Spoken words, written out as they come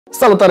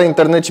Salutare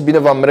internet și bine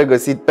v-am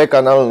regăsit pe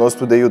canalul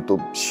nostru de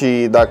YouTube.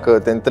 Și dacă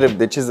te întrebi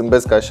de ce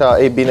zâmbesc așa,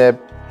 ei bine,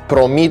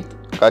 promit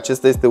că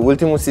acesta este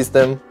ultimul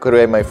sistem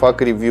căruia mai fac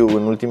review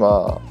în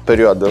ultima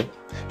perioadă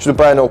și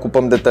după aia ne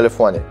ocupăm de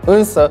telefoane.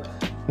 Însă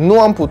nu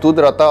am putut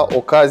rata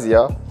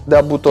ocazia de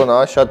a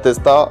butona și a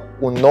testa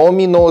un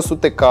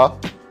 9900K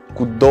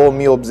cu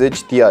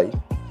 2080 Ti.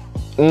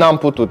 N-am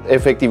putut,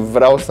 efectiv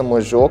vreau să mă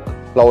joc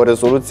la o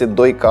rezoluție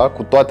 2K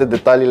cu toate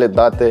detaliile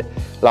date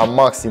la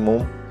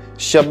maximum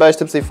și abia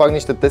aștept să-i fac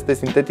niște teste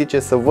sintetice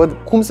să văd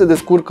cum se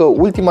descurcă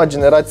ultima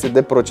generație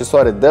de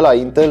procesoare de la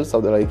Intel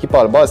sau de la echipa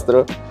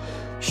albastră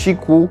și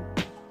cu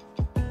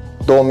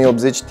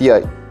 2080 Ti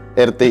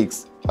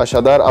RTX.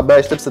 Așadar, abia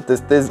aștept să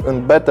testez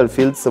în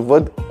Battlefield să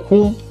văd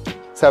cum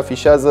se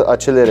afișează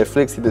acele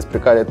reflexii despre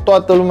care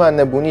toată lumea a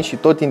nebunit și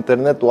tot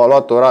internetul a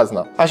luat o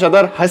razna.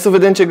 Așadar, hai să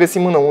vedem ce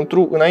găsim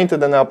înăuntru înainte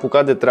de a ne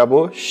apuca de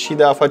treabă și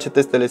de a face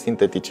testele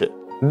sintetice.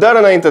 Dar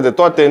înainte de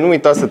toate, nu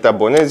uita să te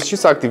abonezi și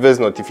să activezi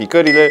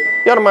notificările,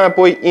 iar mai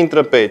apoi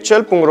intră pe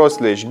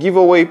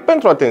CEL.ro/giveaway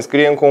pentru a te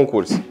înscrie în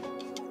concurs.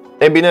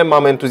 E bine,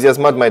 m-am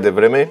entuziasmat mai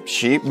devreme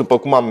și, după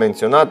cum am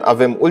menționat,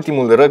 avem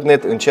ultimul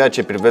răgnet în ceea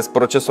ce privesc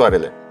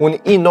procesoarele. Un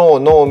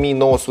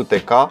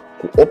i9-9900K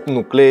cu 8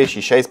 nuclee și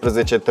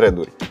 16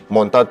 thread-uri,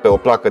 montat pe o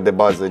placă de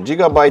bază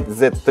Gigabyte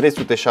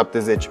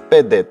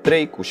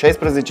Z370PD3 cu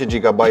 16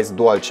 GB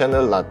Dual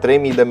Channel la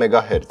 3000 de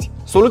MHz.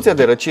 Soluția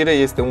de răcire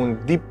este un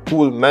Deep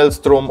Cool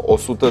Maelstrom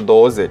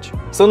 120.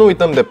 Să nu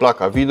uităm de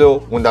placa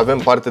video, unde avem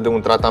parte de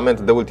un tratament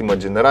de ultimă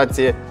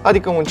generație,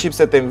 adică un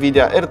chipset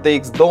Nvidia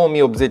RTX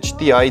 2080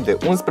 Ti de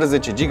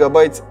 11 GB,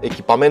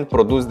 echipament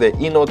produs de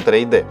Inno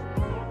 3D.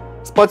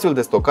 Spațiul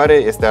de stocare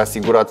este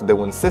asigurat de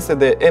un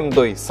SSD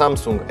M2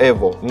 Samsung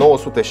Evo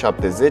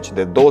 970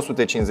 de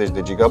 250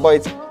 de GB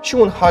și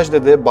un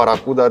HDD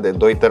Barracuda de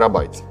 2 TB.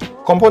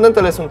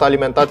 Componentele sunt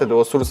alimentate de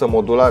o sursă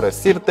modulară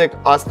Sirtec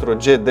Astro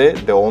GD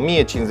de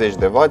 1050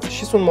 de W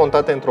și sunt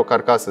montate într-o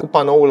carcasă cu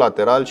panoul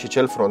lateral și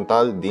cel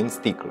frontal din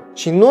sticlă.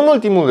 Și nu în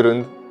ultimul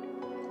rând,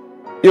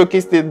 e o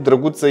chestie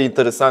drăguță,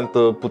 interesantă,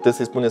 puteți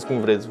să-i spuneți cum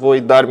vreți voi,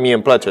 dar mie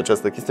îmi place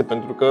această chestie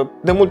pentru că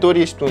de multe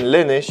ori ești un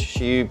leneș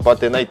și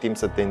poate n-ai timp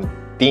să te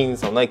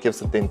întinzi sau n-ai chef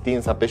să te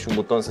întinzi, să apeși un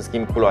buton să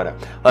schimbi culoarea.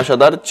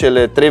 Așadar,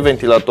 cele 3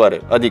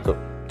 ventilatoare, adică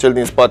cel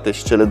din spate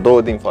și cele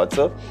 2 din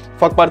față,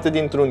 fac parte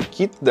dintr-un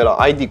kit de la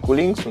ID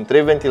Cooling, sunt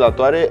 3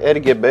 ventilatoare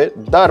RGB,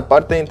 dar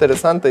partea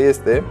interesantă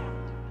este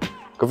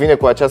că vine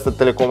cu această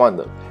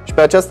telecomandă. Și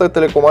pe această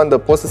telecomandă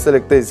poți să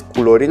selectezi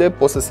culorile,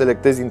 poți să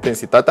selectezi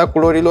intensitatea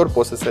culorilor,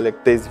 poți să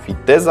selectezi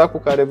viteza cu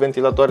care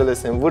ventilatoarele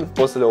se învârt,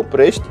 poți să le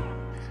oprești,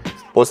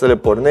 poți să le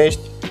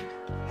pornești,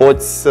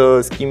 poți să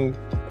schimbi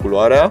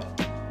culoarea.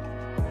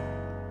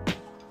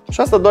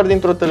 Și asta doar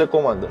dintr-o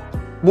telecomandă.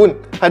 Bun,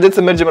 haideți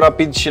să mergem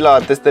rapid și la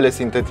testele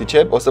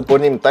sintetice. O să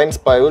pornim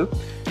TimeSpy-ul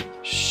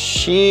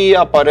și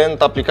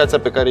aparent aplicația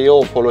pe care eu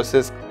o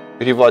folosesc,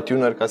 Riva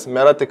Tuner, ca să-mi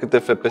arate câte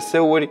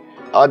FPS-uri,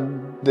 a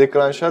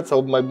declanșat,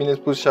 sau mai bine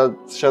spus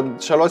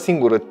și-a luat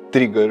singură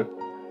trigger,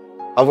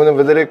 având în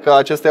vedere că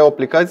aceasta e o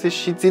aplicație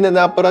și ține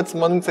neapărat să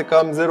mă anunțe că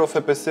am 0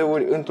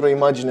 FPS-uri într-o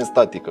imagine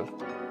statică.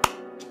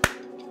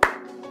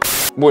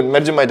 Bun,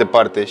 mergem mai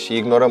departe și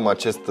ignorăm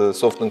acest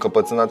soft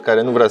încăpățânat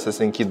care nu vrea să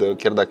se închidă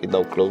chiar dacă îi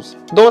dau close.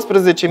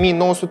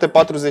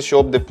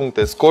 12.948 de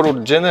puncte scorul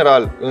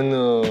general în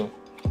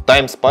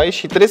TimeSpy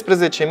și 13.290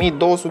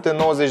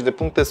 de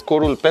puncte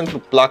scorul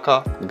pentru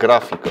placa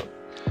grafică.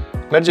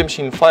 Mergem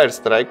și în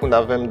Firestrike, unde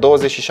avem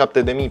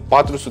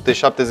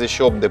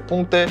 27.478 de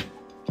puncte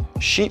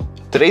și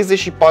 34.892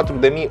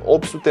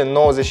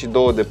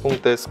 de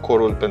puncte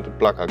scorul pentru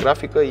placa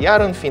grafică,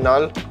 iar în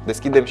final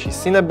deschidem și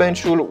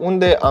Cinebench-ul,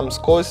 unde am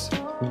scos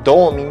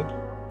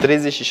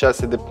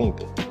 2036 de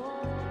puncte.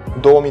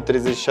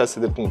 2036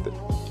 de puncte.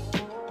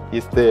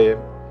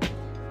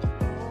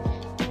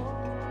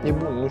 E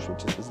bun, nu știu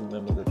ce să zic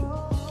mai mult de atât.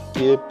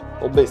 E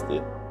o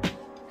bestie.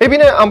 Ei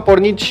bine, am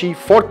pornit și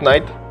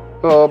Fortnite.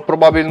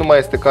 Probabil nu mai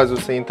este cazul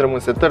să intrăm în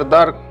setări,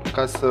 dar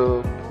ca să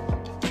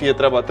fie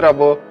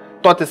treabă,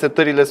 toate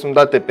setările sunt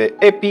date pe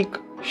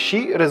Epic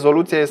și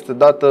rezoluția este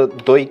dată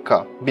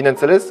 2K.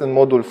 Bineînțeles, în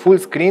modul full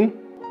screen.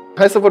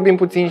 Hai să vorbim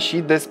puțin și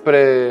despre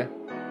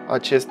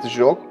acest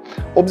joc.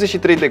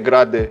 83 de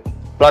grade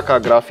placa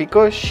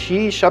grafică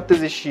și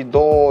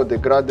 72 de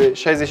grade,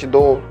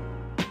 62,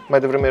 mai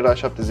devreme era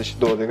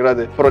 72 de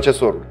grade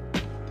procesorul.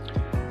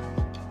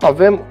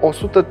 Avem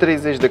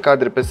 130 de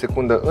cadre pe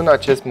secundă în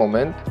acest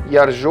moment,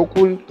 iar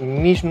jocul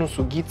nici nu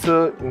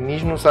sughiță,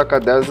 nici nu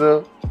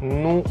sacadează,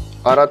 nu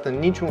arată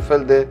niciun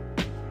fel de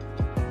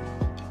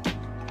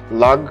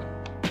lag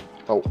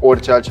sau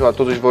orice altceva.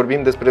 Totuși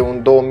vorbim despre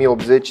un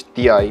 2080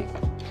 Ti.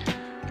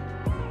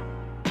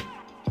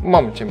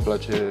 Mamă, ce-mi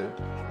place,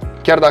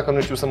 chiar dacă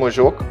nu știu să mă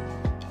joc,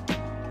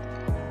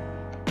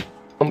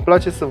 îmi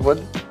place să văd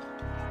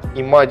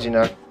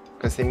imaginea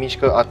că se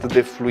mișcă atât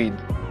de fluid.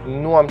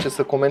 Nu am ce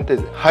să comentez.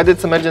 Haideți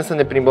să mergem să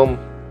ne plimbăm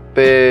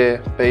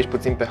pe aici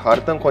puțin pe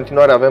hartă. În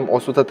continuare avem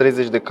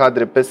 130 de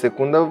cadre pe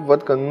secundă.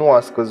 Văd că nu a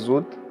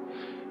scăzut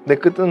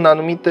decât în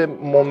anumite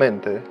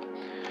momente.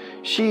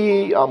 Și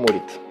a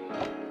murit.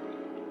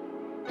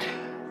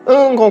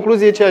 În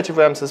concluzie, ceea ce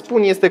voiam să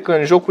spun este că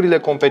în jocurile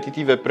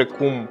competitive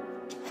precum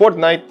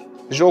Fortnite,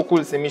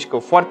 jocul se mișcă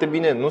foarte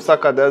bine, nu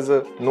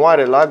saccadează, nu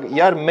are lag,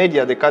 iar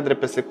media de cadre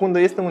pe secundă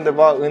este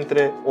undeva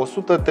între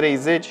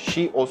 130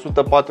 și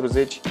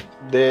 140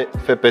 de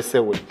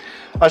FPS-uri.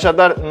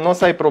 Așadar, nu o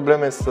să ai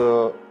probleme să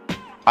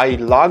ai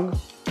lag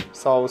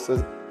sau să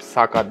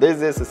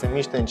saccadeze, să se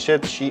miște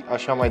încet și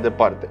așa mai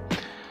departe.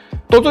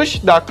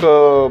 Totuși, dacă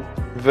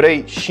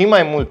vrei și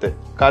mai multe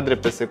cadre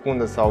pe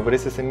secundă sau vrei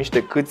să se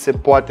miște cât se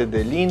poate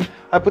de lin,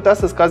 ai putea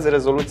să scazi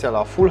rezoluția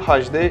la Full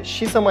HD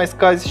și să mai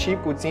scazi și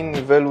puțin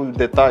nivelul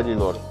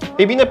detaliilor.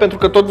 Ei bine, pentru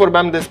că tot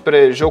vorbeam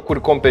despre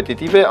jocuri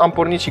competitive, am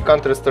pornit și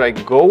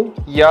Counter-Strike Go,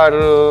 iar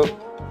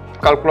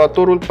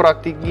calculatorul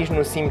practic nici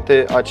nu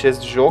simte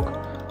acest joc.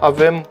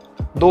 Avem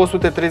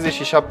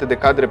 237 de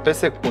cadre pe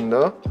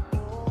secundă,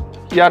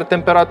 iar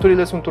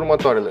temperaturile sunt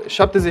următoarele: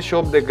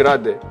 78 de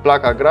grade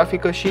placa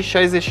grafică și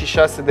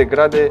 66 de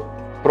grade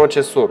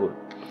procesorul.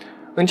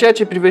 În ceea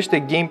ce privește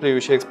gameplay-ul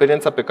și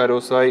experiența pe care o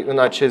să o ai în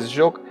acest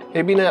joc,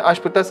 e bine, aș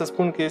putea să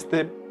spun că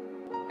este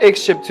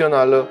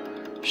excepțională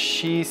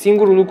și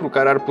singurul lucru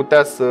care ar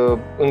putea să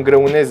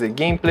îngreuneze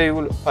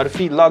gameplay-ul ar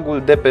fi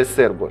lagul de pe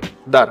server.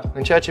 Dar,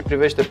 în ceea ce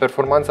privește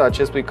performanța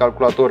acestui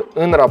calculator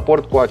în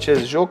raport cu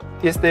acest joc,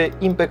 este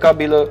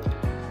impecabilă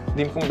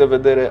din punct de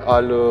vedere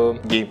al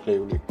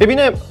gameplay-ului. E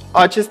bine,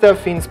 acestea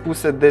fiind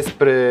spuse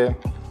despre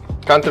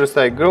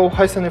Counter-Strike Go,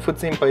 hai să ne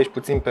fățim pe aici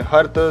puțin pe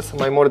hartă, să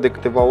mai mor de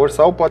câteva ori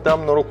sau poate am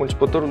norocul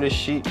începătorului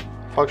și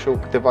fac și eu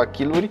câteva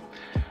kill-uri.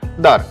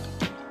 Dar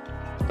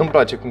îmi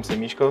place cum se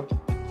mișcă,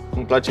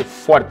 îmi place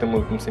foarte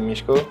mult cum se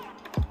mișcă.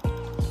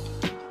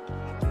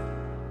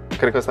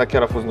 Cred că asta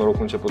chiar a fost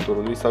norocul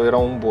începătorului sau era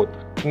un bot.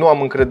 Nu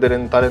am încredere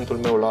în talentul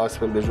meu la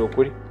astfel de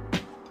jocuri.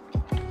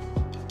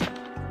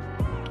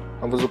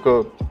 Am văzut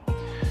că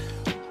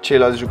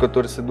ceilalți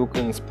jucători se duc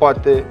în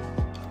spate.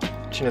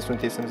 Cine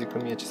sunt ei să-mi zică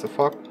mie ce să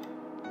fac?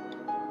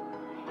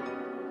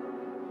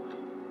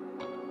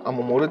 Am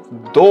omorât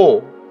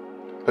 2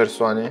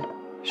 persoane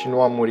și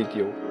nu am murit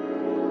eu.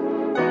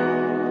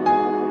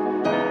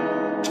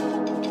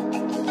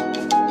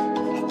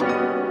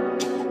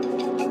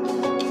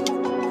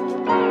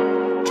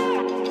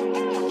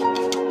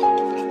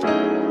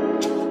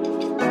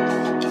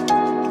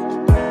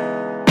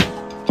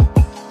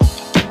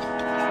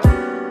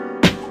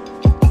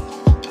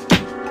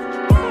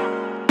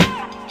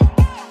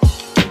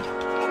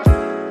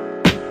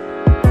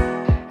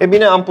 E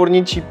bine, am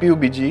pornit și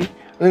PUBG,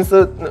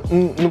 însă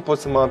nu pot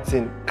să mă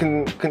abțin.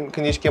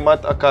 Când ești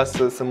chemat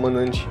acasă să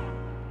mănânci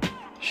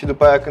și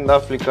după aia când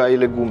afli că ai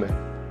legume.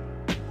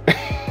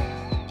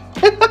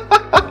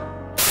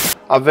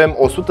 Avem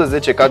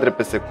 110 cadre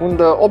pe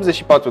secundă,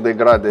 84 de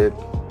grade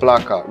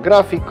placa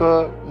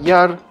grafică,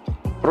 iar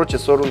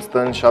procesorul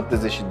stă în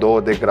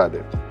 72 de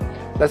grade.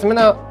 De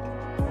asemenea,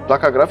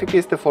 placa grafică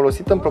este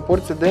folosită în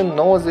proporție de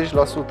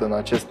 90% în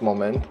acest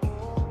moment.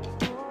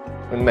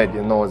 În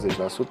medie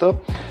 90%.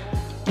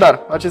 Dar,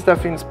 acestea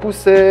fiind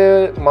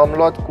spuse, m-am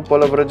luat cu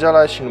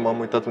pălăvrăgeala și nu m-am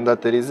uitat unde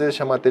aterizez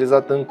și am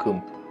aterizat în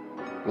câmp,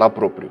 la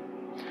propriu.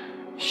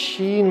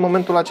 Și în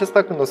momentul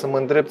acesta, când o să mă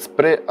îndrept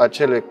spre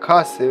acele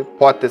case,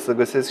 poate să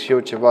găsesc și eu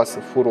ceva, să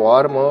fur o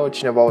armă,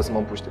 cineva o să mă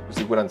împuște, cu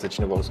siguranță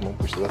cineva o să mă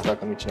împuște, de asta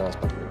că nu cineva în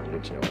spatele meu, nu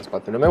cineva în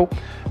spatele meu.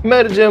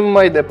 Mergem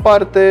mai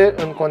departe,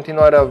 în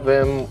continuare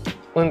avem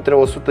între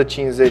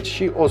 150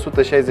 și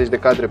 160 de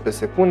cadre pe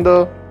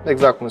secundă,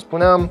 exact cum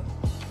spuneam.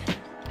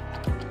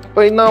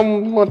 Păi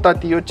mă,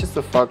 tati, eu ce să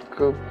fac?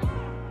 Că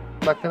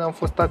dacă n-am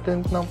fost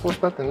atent, n-am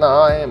fost atent.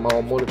 M-a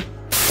omorât.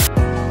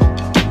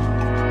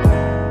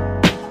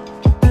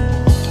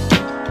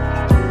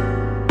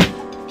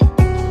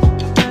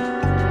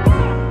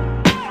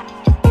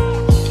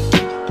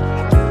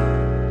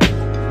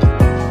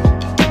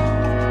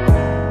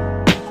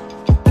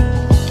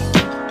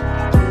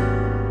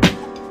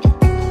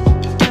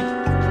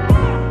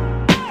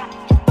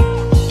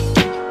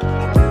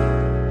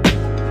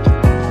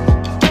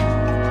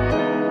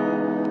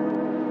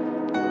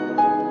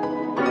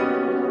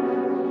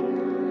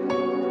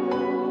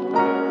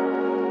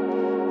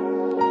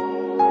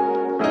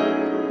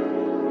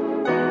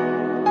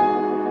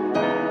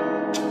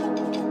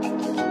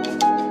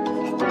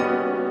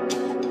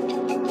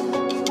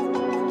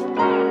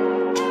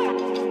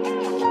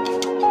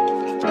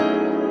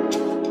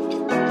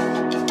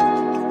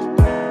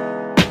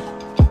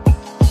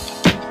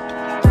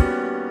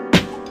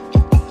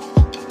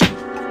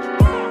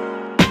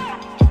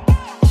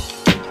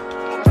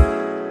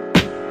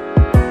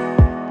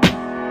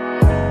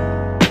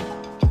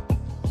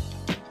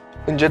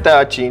 În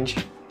GTA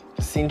 5,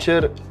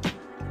 sincer,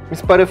 mi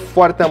se pare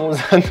foarte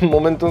amuzant în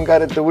momentul în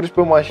care te urci pe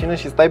o mașină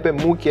și stai pe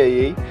muchia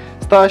ei,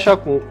 stai așa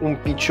cu un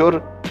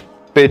picior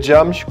pe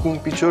geam și cu un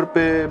picior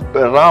pe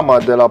rama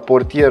de la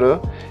portieră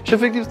și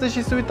efectiv stă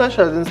și se uită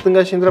așa, din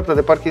stânga și în dreapta,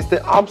 de parcă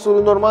este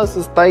absolut normal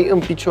să stai în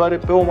picioare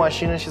pe o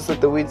mașină și să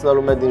te uiți la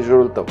lumea din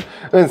jurul tău.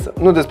 Însă,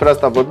 nu despre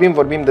asta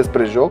vorbim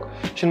despre joc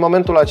și în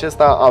momentul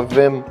acesta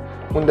avem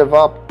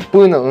undeva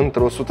până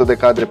între 100 de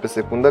cadre pe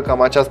secundă,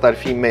 cam aceasta ar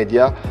fi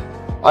media.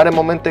 Are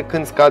momente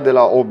când scade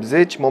la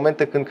 80,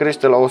 momente când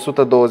crește la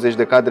 120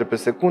 de cadre pe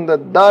secundă,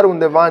 dar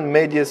undeva în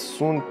medie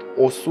sunt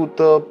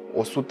 100,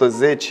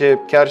 110,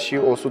 chiar și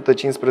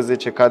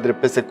 115 cadre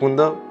pe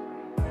secundă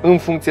în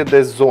funcție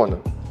de zonă.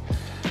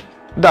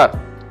 Dar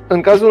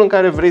în cazul în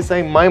care vrei să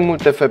ai mai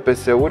multe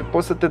FPS-uri,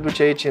 poți să te duci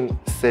aici în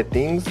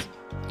Settings,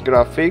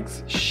 Graphics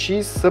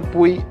și să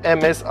pui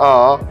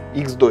MSAA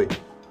X2.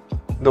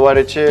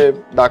 Deoarece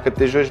dacă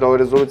te joci la o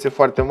rezoluție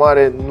foarte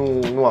mare,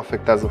 nu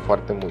afectează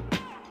foarte mult.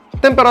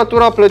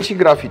 Temperatura plăcii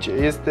grafice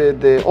este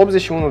de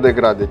 81 de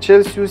grade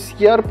Celsius,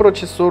 iar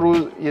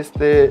procesorul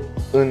este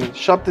în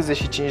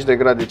 75 de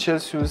grade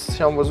Celsius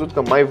și am văzut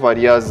că mai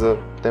variază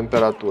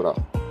temperatura.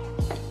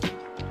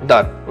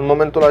 Dar în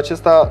momentul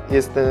acesta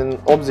este în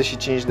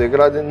 85 de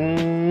grade,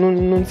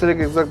 nu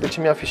înțeleg exact de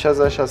ce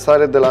mi-afișează așa,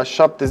 sare de la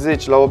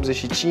 70 la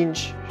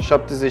 85,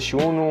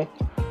 71.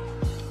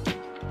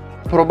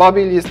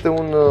 Probabil este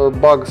un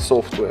bug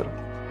software.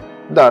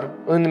 Dar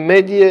în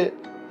medie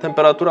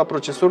temperatura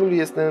procesorului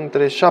este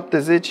între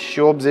 70 și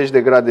 80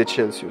 de grade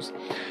Celsius.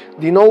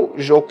 Din nou,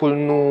 jocul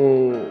nu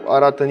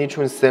arată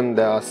niciun semn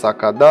de a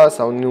sacada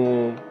sau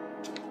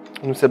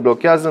nu se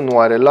blochează, nu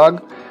are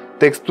lag.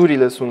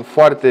 Texturile sunt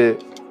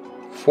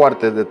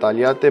foarte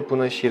detaliate,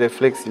 până și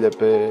reflexiile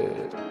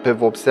pe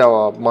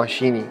vopseaua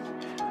mașinii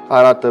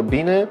arată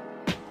bine.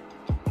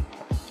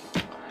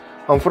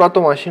 Am furat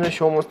o mașină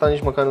și omul ăsta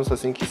nici măcar nu s-a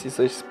închisit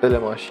să-și spele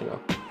mașina.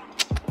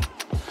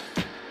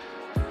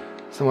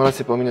 Să mă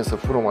lase pe mine să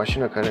fur o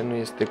mașină care nu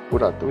este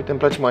curată. Uite, îmi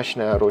place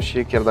mașina aia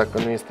roșie, chiar dacă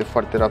nu este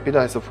foarte rapidă.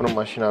 Hai să furăm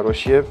mașina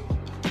roșie.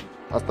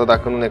 Asta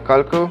dacă nu ne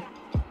calcă.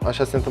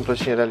 Așa se întâmplă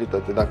și în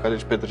realitate, dacă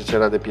alegi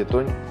petrecerea de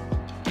pietoni.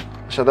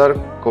 Așadar,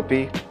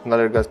 copii, nu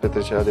alergați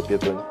petrecerea de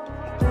pietoni.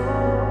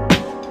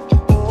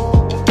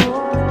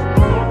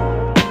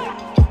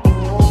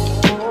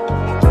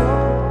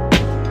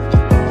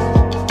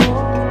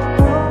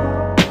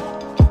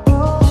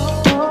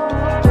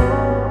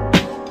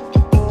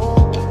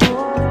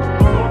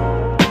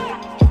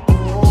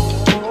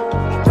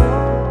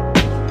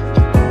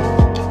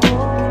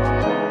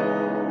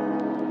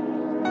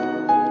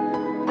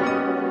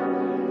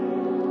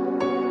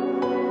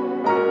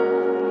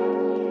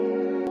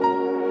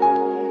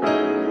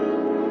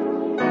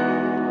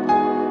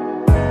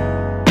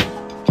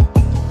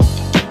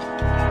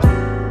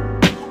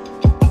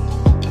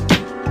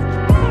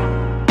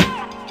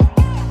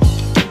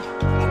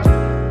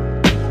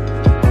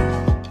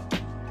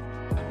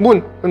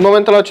 Bun, în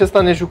momentul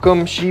acesta ne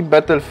jucăm și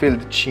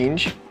Battlefield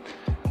 5.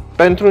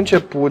 Pentru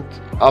început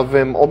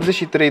avem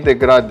 83 de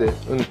grade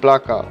în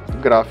placa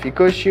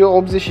grafică și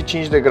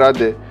 85 de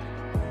grade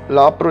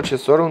la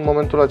procesor. În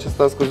momentul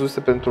acesta a scăzuse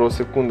pentru o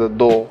secundă,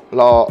 două,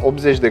 la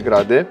 80 de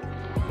grade.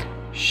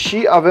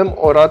 Și avem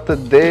o rată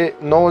de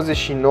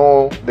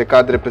 99 de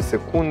cadre pe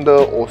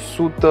secundă,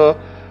 100,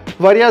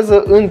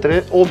 variază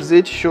între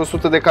 80 și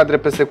 100 de cadre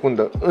pe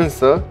secundă.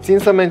 Însă, țin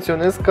să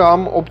menționez că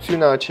am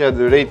opțiunea aceea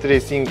de Ray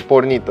Tracing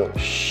pornită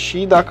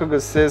și dacă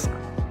găsesc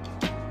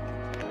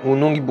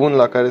un unghi bun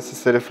la care să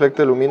se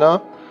reflecte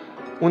lumina,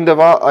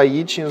 undeva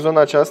aici, în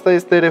zona aceasta,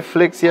 este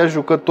reflexia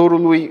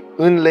jucătorului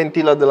în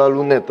lentila de la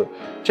lunetă,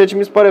 ceea ce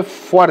mi se pare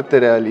foarte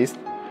realist.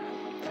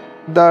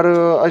 Dar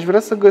aș vrea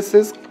să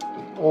găsesc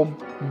o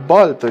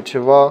baltă,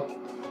 ceva,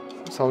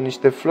 sau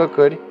niște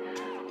flăcări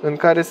în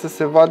care să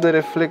se vadă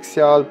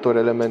reflexia altor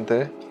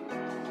elemente.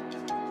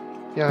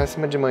 Ia, hai să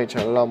mergem aici,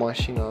 la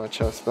mașina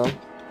aceasta,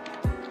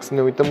 să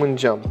ne uităm în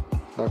geam,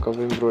 dacă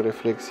avem vreo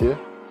reflexie.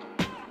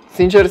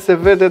 Sincer, se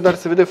vede, dar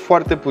se vede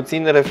foarte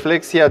puțin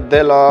reflexia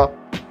de la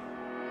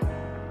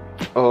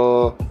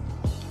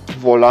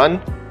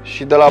volan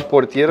și de la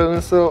portieră,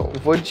 însă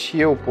văd și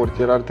eu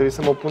portiera. Ar trebui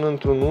să mă pun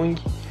într-un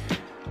unghi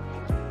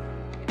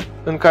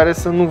în care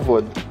să nu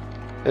văd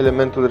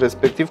elementul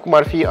respectiv, cum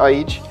ar fi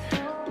aici,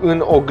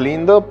 în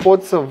oglindă,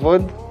 pot să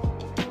văd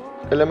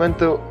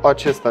elementul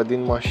acesta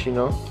din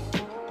mașină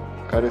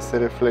care se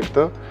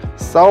reflectă,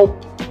 sau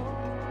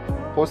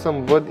pot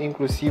să-mi văd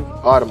inclusiv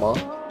arma.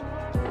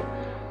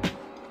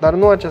 Dar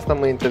nu aceasta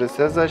mă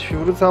interesează, aș fi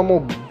vrut să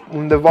am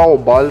undeva o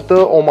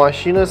baltă, o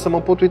mașină, să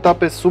mă pot uita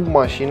pe sub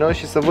mașină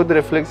și să văd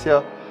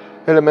reflexia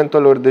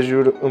elementelor de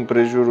jur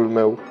împrejurul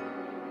meu,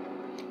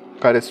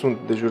 care sunt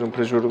de jur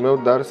împrejurul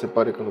meu, dar se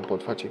pare că nu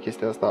pot face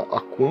chestia asta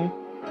acum,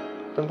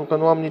 pentru că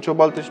nu am nicio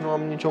baltă și nu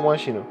am nicio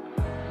mașină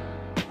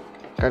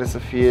care să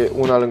fie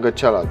una lângă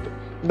cealaltă.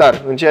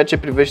 Dar în ceea ce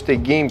privește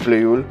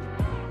gameplay-ul,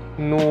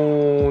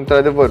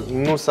 într-adevăr,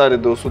 nu sare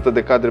de 100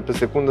 de cadre pe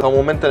secundă, sau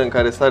momentele în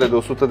care sare de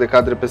 100 de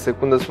cadre pe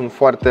secundă sunt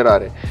foarte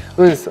rare.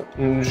 Însă,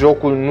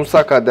 jocul nu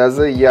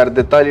sacadează, iar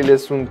detaliile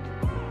sunt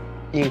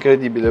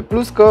incredibile.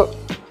 Plus că,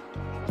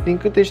 din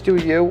câte știu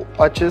eu,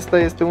 acesta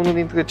este unul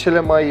dintre cele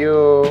mai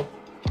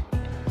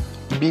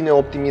bine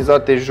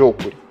optimizate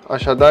jocuri.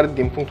 Așadar,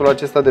 din punctul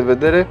acesta de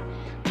vedere,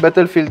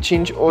 Battlefield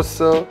 5 o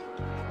să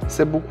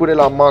se bucure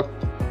la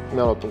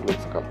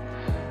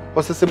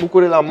o să se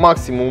bucure la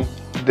maximum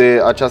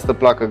de această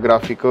placă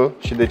grafică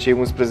și de cei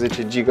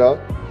 11 GB.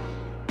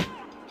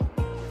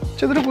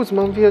 Ce drăguț,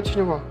 m-a înviat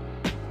cineva.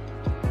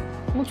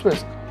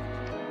 Mulțumesc.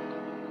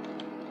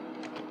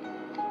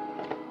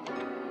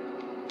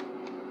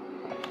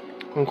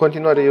 În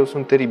continuare eu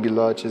sunt teribil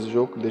la acest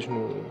joc, deci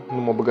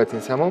nu mă băgați în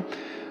seamă.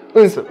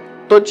 Însă,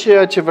 tot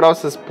ceea ce vreau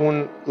să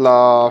spun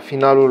la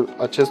finalul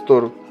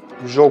acestor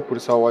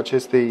jocuri sau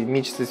acestei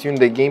mici sesiuni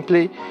de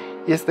gameplay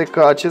este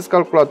că acest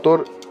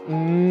calculator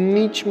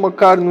nici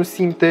măcar nu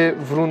simte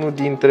vreunul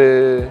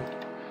dintre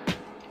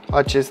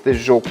aceste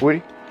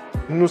jocuri.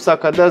 Nu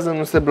sacadează,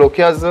 nu se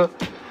blochează.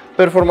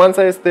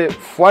 Performanța este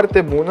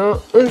foarte bună,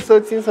 însă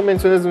țin să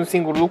menționez un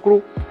singur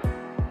lucru.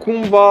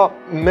 Cumva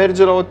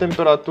merge la o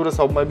temperatură,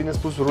 sau mai bine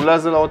spus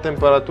rulează la o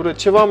temperatură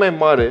ceva mai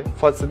mare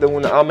față de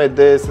un AMD,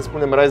 să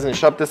spunem Ryzen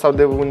 7 sau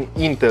de un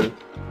Intel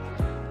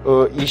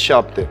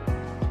i7.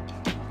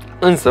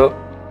 Însă,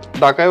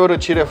 dacă ai o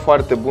răcire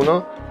foarte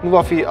bună, nu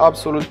va fi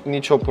absolut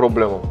nicio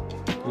problemă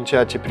în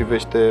ceea ce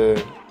privește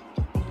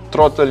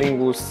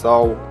throttling-ul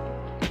sau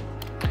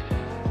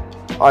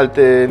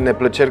alte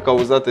neplăceri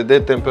cauzate de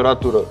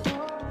temperatură.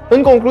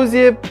 În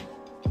concluzie,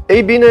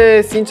 ei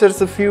bine, sincer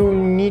să fiu,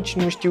 nici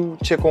nu știu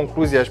ce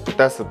concluzie aș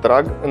putea să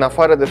trag, în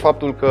afară de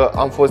faptul că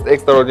am fost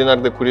extraordinar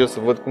de curios să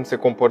văd cum se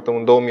comportă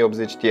un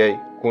 2080 Ti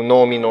cu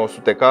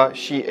 9900K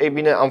și, ei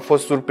bine, am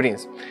fost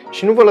surprins.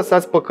 Și nu vă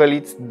lăsați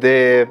păcăliți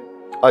de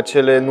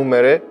acele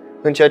numere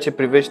în ceea ce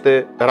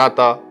privește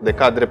rata de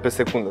cadre pe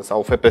secundă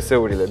sau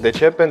FPS-urile. De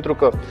ce? Pentru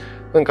că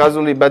în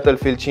cazul lui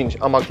Battlefield 5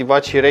 am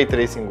activat și Ray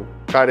Tracing-ul,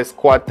 care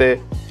scoate,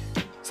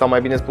 sau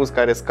mai bine spus,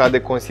 care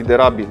scade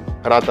considerabil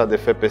rata de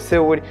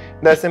FPS-uri.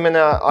 De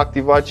asemenea,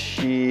 activat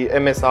și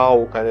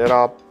MSA-ul, care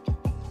era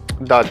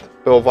dat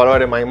pe o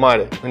valoare mai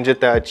mare în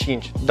GTA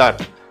 5, dar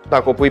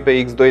dacă o pui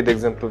pe X2, de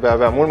exemplu, vei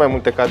avea mult mai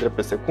multe cadre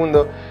pe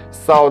secundă,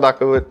 sau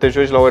dacă te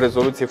joci la o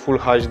rezoluție Full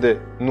HD,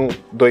 nu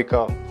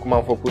 2K, cum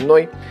am făcut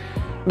noi.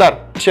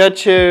 Dar ceea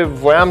ce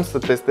voiam să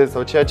testez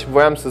sau ceea ce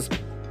voiam să,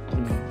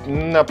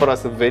 nu neapărat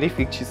să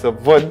verific, ci să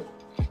văd,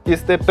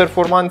 este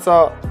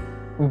performanța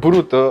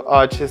brută a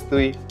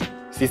acestui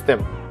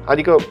sistem.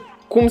 Adică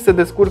cum se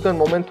descurcă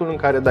în momentul în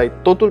care dai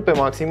totul pe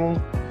maximum,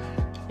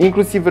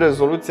 inclusiv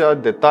rezoluția,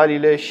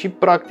 detaliile și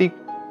practic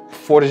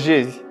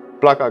forjezi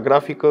placa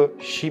grafică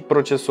și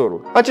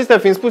procesorul. Acestea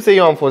fiind spuse,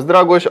 eu am fost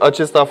Dragoș,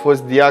 acesta a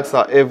fost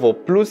DiaXXa Evo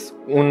Plus,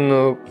 un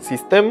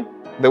sistem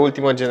de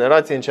ultimă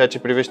generație în ceea ce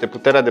privește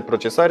puterea de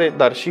procesare,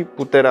 dar și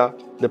puterea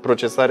de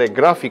procesare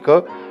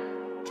grafică.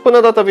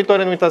 Până data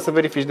viitoare, nu uita să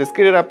verifici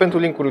descrierea pentru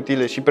linkuri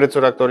utile și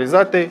prețuri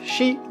actualizate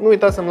și nu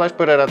uita să-mi lași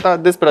părerea ta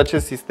despre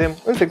acest sistem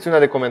în secțiunea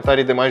de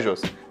comentarii de mai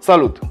jos.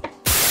 Salut!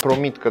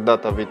 Promit că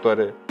data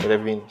viitoare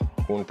revin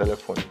cu un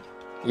telefon.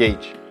 E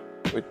aici.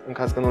 Uite, în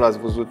caz că nu l-ați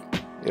văzut,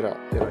 era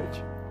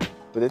aici.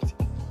 Vedeți?